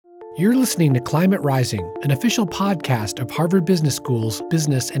You're listening to Climate Rising, an official podcast of Harvard Business School's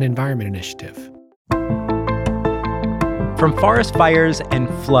Business and Environment Initiative. From forest fires and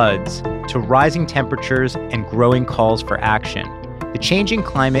floods to rising temperatures and growing calls for action, the changing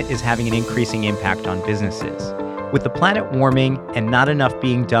climate is having an increasing impact on businesses. With the planet warming and not enough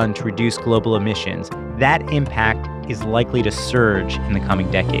being done to reduce global emissions, that impact is likely to surge in the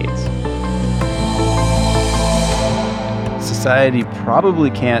coming decades. Society probably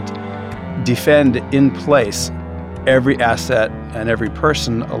can't defend in place every asset and every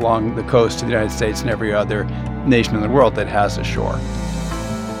person along the coast of the United States and every other nation in the world that has a shore.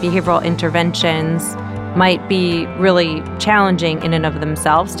 Behavioral interventions might be really challenging in and of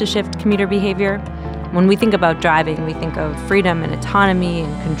themselves to shift commuter behavior. When we think about driving, we think of freedom and autonomy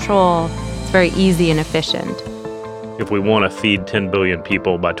and control. It's very easy and efficient. If we want to feed 10 billion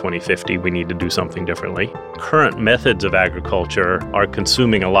people by 2050, we need to do something differently. Current methods of agriculture are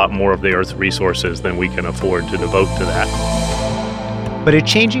consuming a lot more of the Earth's resources than we can afford to devote to that. But a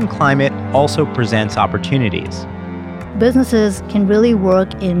changing climate also presents opportunities. Businesses can really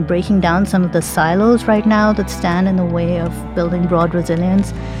work in breaking down some of the silos right now that stand in the way of building broad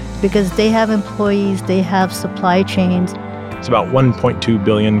resilience, because they have employees, they have supply chains. It's about 1.2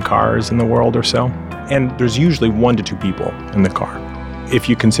 billion cars in the world or so, and there's usually 1 to 2 people in the car. If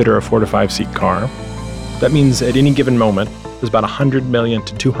you consider a 4 to 5 seat car, that means at any given moment, there's about 100 million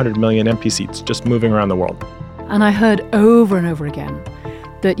to 200 million empty seats just moving around the world. And I heard over and over again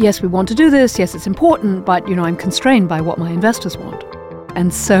that yes, we want to do this, yes, it's important, but I'm constrained by what my investors want.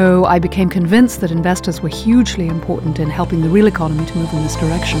 And so I became convinced that investors were hugely important in helping the real economy to move in this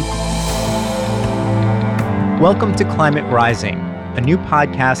direction. Welcome to Climate Rising, a new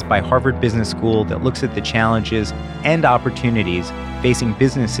podcast by Harvard Business School that looks at the challenges and opportunities facing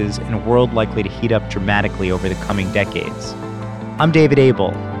businesses in a world likely to heat up dramatically over the coming decades. I'm David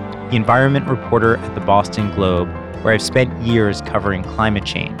Abel, the environment reporter at the Boston Globe, where I've spent years covering climate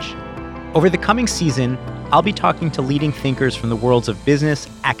change. Over the coming season, I'll be talking to leading thinkers from the worlds of business,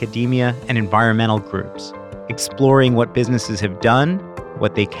 academia, and environmental groups, exploring what businesses have done,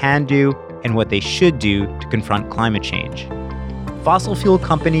 what they can do, and what they should do to confront climate change. Fossil fuel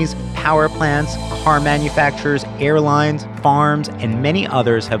companies, power plants, car manufacturers, airlines, farms, and many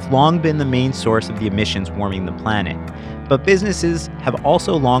others have long been the main source of the emissions warming the planet. But businesses have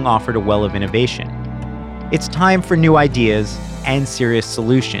also long offered a well of innovation. It's time for new ideas and serious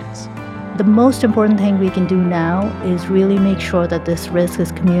solutions. The most important thing we can do now is really make sure that this risk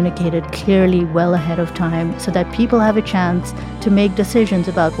is communicated clearly well ahead of time so that people have a chance to make decisions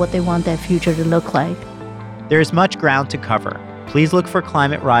about what they want their future to look like. There is much ground to cover. Please look for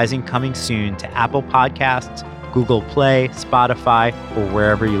Climate Rising coming soon to Apple Podcasts, Google Play, Spotify, or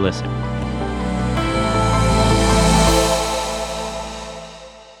wherever you listen.